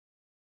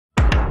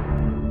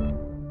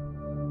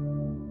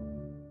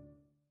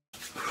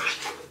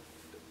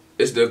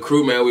It's the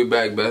crew, man. We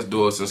back. Best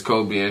duo since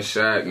Kobe and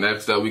Shaq.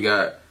 Next up, we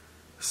got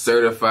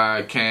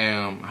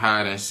CertifiedCam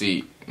hide and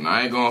seek. And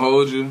I ain't gonna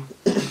hold you.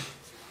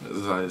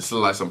 It's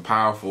like some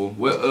powerful.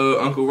 What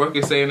Uncle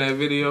Ruckus say in that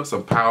video?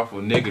 Some powerful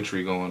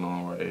niggatry going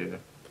on right here.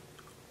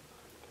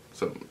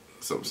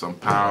 Some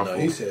powerful.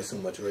 No, he said so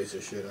much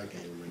racist shit. I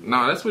can't remember.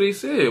 Nah, that's what he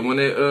said when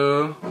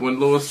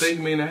Lil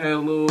Steakman had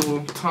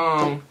Lil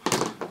Tom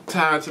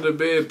tied to the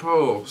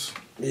bedpost.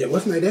 Yeah,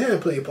 what's name? They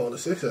hadn't played Paul the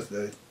Six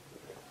yesterday.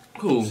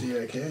 Who?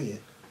 CR3W.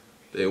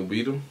 They'll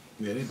beat him?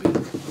 Yeah, they beat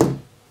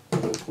him.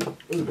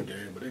 It was a good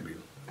game, but they beat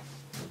him.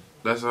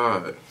 That's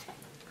alright.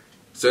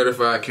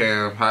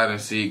 CertifiedCam, hide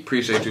and seek.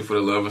 Appreciate you for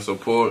the love and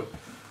support.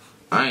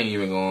 I ain't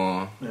even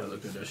going. Yeah,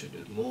 look at that shit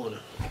this morning.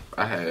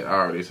 I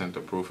already sent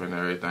the proof and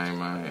everything,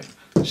 man.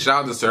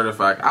 Shout out to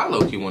Certified. I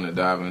low-key want to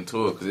dive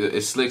into it because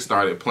it slick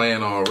started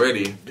playing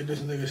already. Get this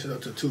nigga shit up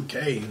to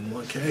 2K and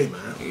 1K,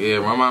 man. Yeah,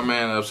 run my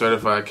man up,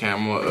 CertifiedCam.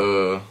 I'm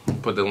gonna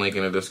put the link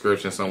in the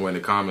description somewhere in the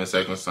comment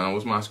section, son.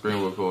 What's my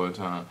screen recording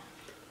time?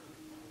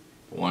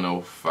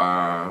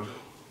 105.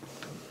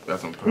 Got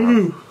some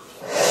power.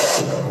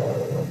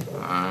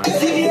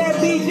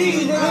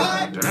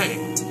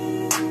 Dang.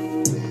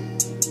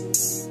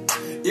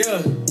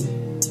 Yeah.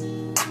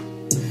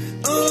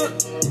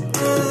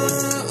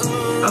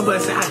 I'm about to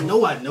say, I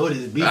know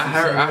this beat. I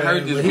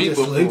heard this beat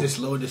before. He just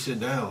slowed this shit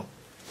down.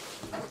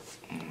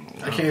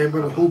 I can't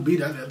remember who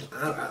beat. I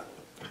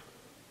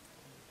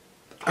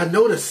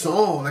know the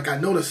song. Like I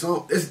know the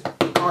song. It's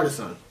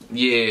Artisan.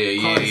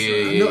 Yeah.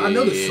 I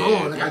know the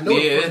song. Like I know.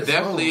 Yeah, it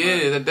definitely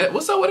is.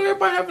 What's up with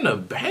everybody having a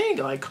bang?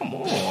 Like, come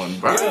on,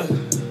 bro.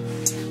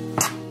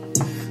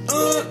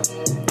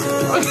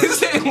 I'm just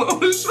saying, what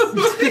was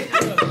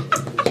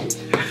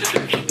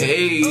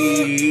Hey.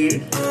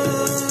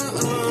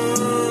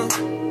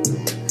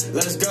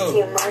 Let's go.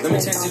 Let me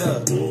change it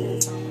up.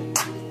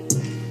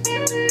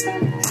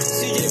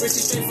 She get rich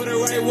straight for the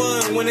right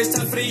one. When it's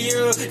time for the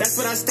year, that's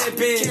when I step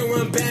in. Can't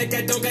run back,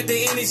 I don't got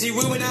the energy. We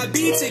will not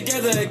be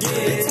together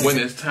again. When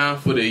it's time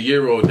for the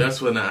Euro, that's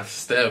when I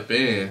step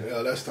in.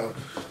 Yeah, that's tough.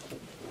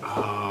 Oh,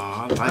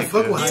 I like I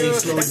fuck with how you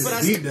slowed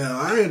this beat down.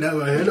 I ain't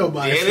never heard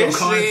nobody slow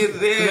content.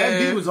 That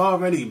beat was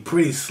already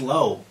pretty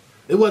slow.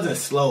 It wasn't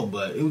slow,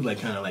 but it was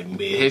like kind of like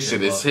mid. His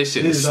shit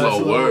is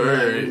slow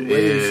word.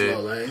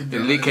 Yeah. The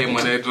Lee came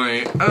on that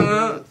joint.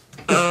 I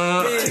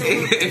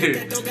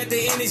don't got the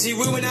energy, we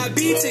will not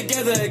be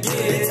together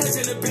again.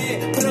 Touching the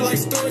bed, put it like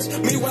storage.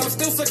 Meanwhile, I'm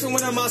still flexing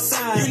when I'm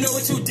outside. You know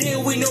what you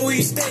did, we know where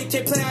you stay.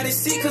 Can't play out and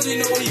see, cause we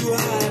know where you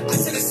hide. I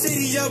set the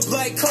city up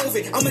like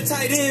COVID. I'm a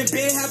tight end,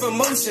 bed, have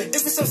emotion.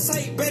 If it's on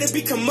sight, better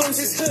be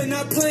commotion. Hood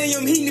not playing,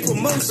 I'm heating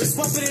promotion.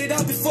 Swapping it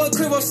out before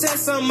Cribbo said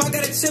something. I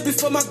gotta chill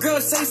before my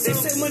girl say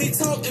something. They say money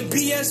talk and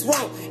BS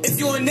walk. If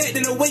you on net,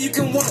 then the way you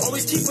can walk.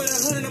 Always keep it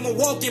 100, I'm a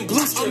walking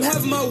blue strip. I'm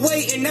having my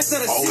way, and that's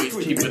not a secret.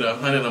 Always keep it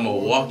 100, I'm a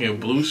walking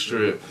blue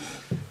strip.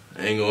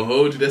 I ain't gonna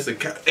hold you. That's a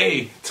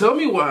hey. Tell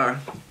me why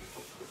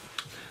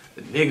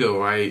the nigga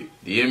right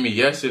DM'd me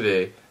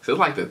yesterday. So it's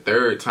like the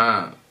third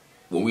time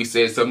when we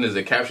said something as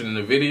a caption in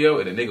the video,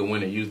 and the nigga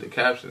went and used the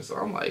caption. So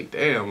I'm like,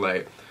 damn.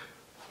 Like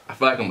I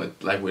feel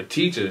like we're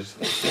teachers,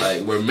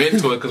 like we're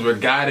mentors because we're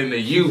guiding the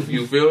youth.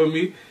 You feel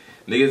me?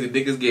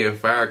 Niggas getting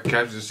fired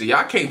captions. See,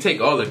 y'all can't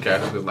take all the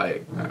captions.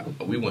 Like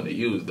we want to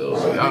use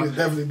those. So y'all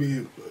definitely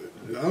be.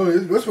 Oh,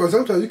 that's why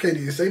sometimes you can't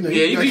even say nothing.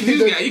 Yeah,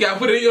 you gotta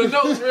put it in your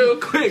notes real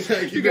quick.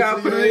 You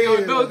gotta put it in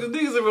your notes because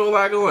niggas are real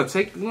like going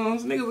take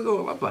niggas are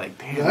going. I'm like,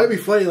 damn. Yeah, that'd be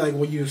funny like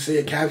when you say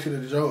a caption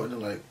in the joke and they're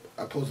like,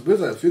 I posted this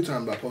like a few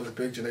times. I post a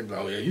picture and they be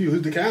like, oh yeah, you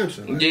used the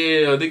caption. Like,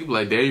 yeah, they be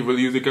like, damn, you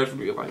really use the caption?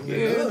 You're like,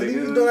 yeah.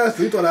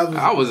 You thought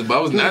I was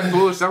not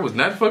bullshit. I was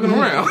not fucking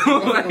around.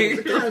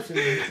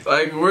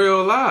 like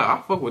real live.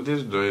 I fuck with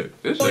this joint.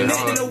 This shit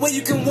hard. The way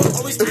you can walk,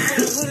 always keep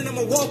it 100. I'm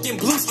a walking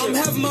blue strip. I'm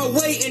having my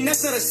way, and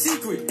that's not a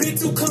secret. Big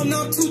too come,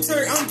 now I'm too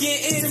turd. I'm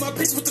getting in. My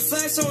picture with the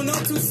flash on,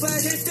 I'm too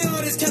flash. Can't steal all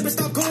this cap and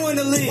stop going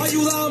to leave. Why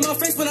you lie on my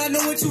face when I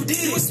know what you did?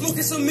 You was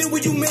smoking some men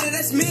when you mad,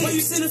 that's me. Why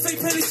you sending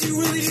fake pennies? You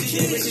really the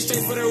kid. She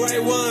straight for the right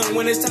one.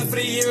 When it's time for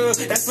the year,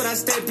 that's when I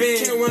step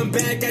in. Can't run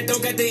back, I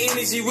don't got the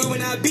energy. We will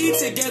not be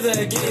together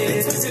again.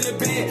 Touching the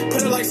bed,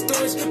 put it like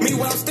storage.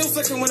 Meanwhile, I'm still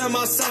flexing when I'm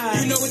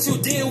outside. You know what you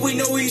did, we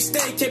know where you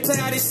stay. Can't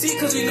play out and see,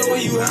 cause we know where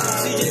you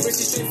hide. She get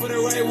rich, she straight for the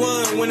right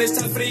one. When it's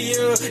time for the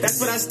year, that's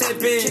when I step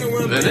in. Can't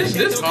run back,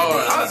 this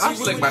hard. I'm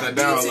slick by the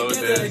download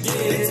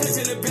this.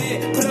 Touching the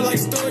bed, put it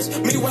like storage.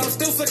 Meanwhile, I'm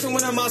still flexing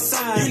when I'm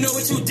outside. You know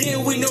what you did,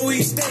 we know where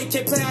you stay.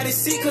 Can't play out and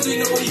see, cause we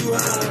know where you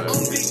hide.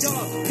 I'm big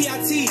dog,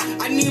 PIT.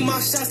 I need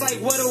my shots like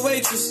what a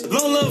waitress.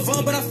 Long love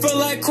on, but I feel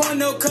like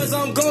Quando, cause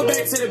I'm going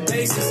back to the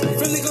basics.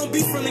 Friendly gon'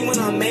 be friendly when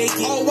I make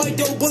it. All white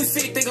dope boy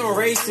fake, think I'm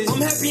racist. I'm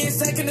happy and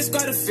second, it's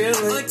got a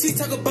feeling. Auntie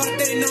talk about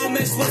they know I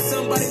mess with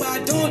somebody, but I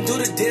don't do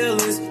the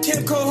dealings.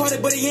 Camp cold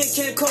hearted, but he ain't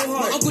camp cold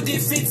hearted. My uncle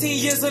did 15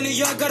 years on the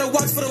yard, gotta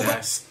watch for the.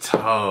 That's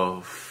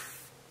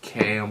tough.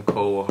 Cam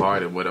cold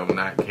hearted, but I'm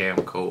not Cam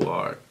cold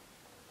hard.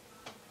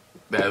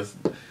 That's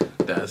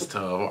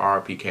tough.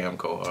 RP Cam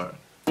cold hard.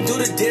 Do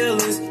the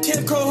dealings.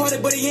 Camp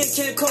cold-hearted, but he ain't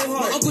Cam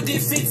cold-hearted. My uncle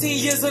did 15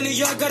 years on the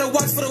yard, gotta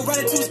watch for the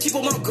attitudes, keep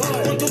on my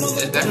guard. Don't do my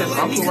little That his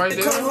uncle right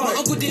there? My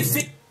uncle did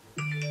 15.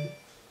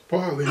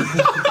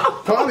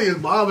 Probably his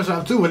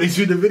barbershop too when they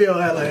shoot the video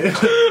at like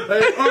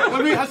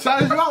let me I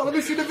size you out, let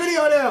me see the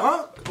video there,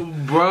 huh?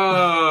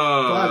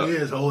 Bruh. Probably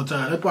is the whole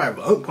time. That's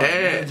probably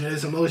and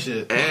some more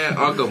shit. And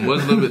Uncle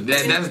Muslim,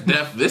 that's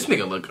deaf. This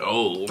nigga look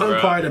old, bro. I'm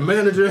probably the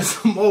manager and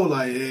some more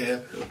like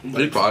yeah.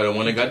 He probably the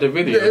one that got the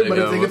video. Yeah,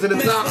 everybody take it to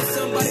the top.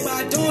 Somebody, but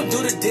I don't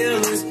do the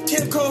dealers.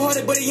 Cam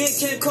cold-hearted, but he ain't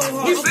Cam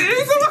cold-hearted. You see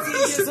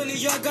years on the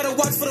yard, gotta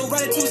watch for the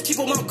attitudes, keep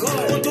on my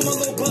guard. Don't do my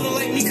little brother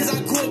like me, cause I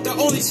grew up the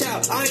only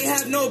child. I ain't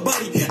have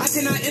nobody. I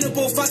cannot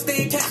interpol if I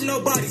stay and catch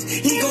nobodies.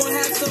 He gon'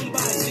 have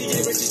somebody. She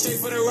get rich straight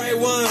for the right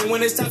one.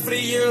 When it's time for the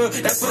year,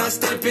 that's when I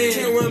step in.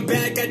 Can't run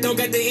back, I don't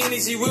got the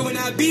energy. We will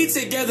not be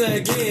together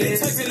again.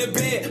 Tucked in the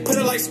bed, put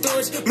it like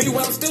storage.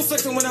 Meanwhile, I'm still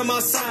flexing when I'm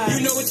outside.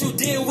 You know what you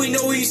did, we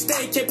know where you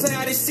stay. Can't play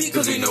out of seat,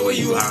 cause we know where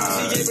you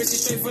hide. She get rich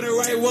straight for the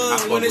right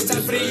one. When it's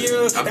time for the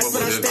year, that's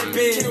when I step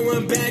in. Can't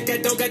run back,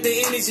 I don't got the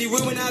energy. We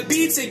will not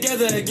be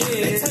together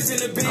again. Tucked in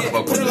the bed,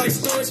 put it like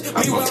storage.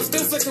 Meanwhile, I'm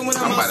still flexing when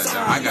I'm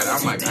outside. I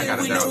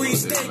gotta download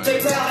this, man.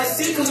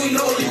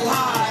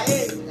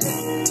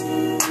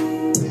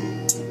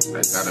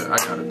 I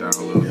gotta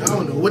download it. I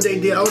don't know what they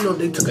did. I don't know if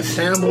they took a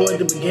sample at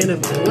the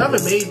beginning. Whoever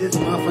made this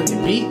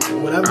motherfucking beat,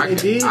 whatever they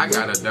did. I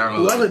gotta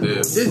download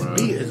this. This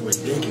beat is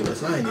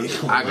ridiculous. I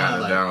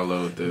gotta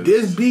download this.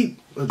 This beat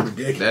was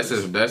ridiculous.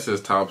 That's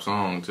his top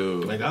song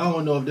too. Like I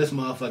don't know if this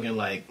motherfucking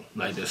like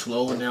the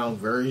slowed down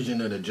version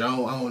of the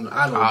Joe. I don't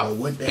know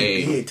what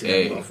they did to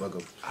that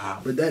motherfucker.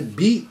 But that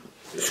beat.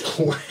 It's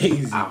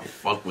crazy. I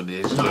fuck with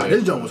this. Nah,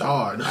 this joint was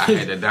hard. I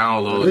had to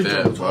download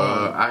that,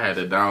 bro. I had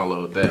to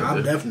download that.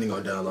 I'm definitely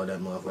gonna download that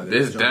motherfucker.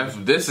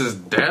 This is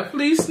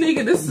definitely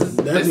sneaking. This is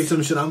definitely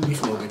some shit I'm gonna be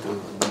smoking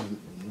too.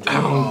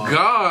 Oh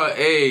God,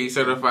 hey,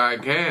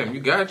 Certified Cam, you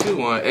got you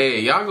one. Hey,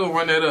 y'all go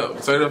run that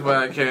up.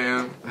 Certified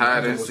Cam,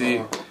 hide and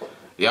seek.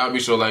 Y'all be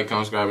sure to like,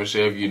 comment, subscribe, and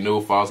share if you're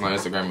new. Follow us on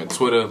Instagram and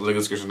Twitter. Link in the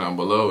description down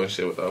below and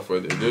shit. Without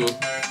further ado,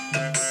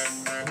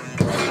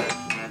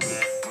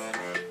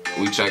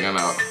 we checking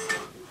out.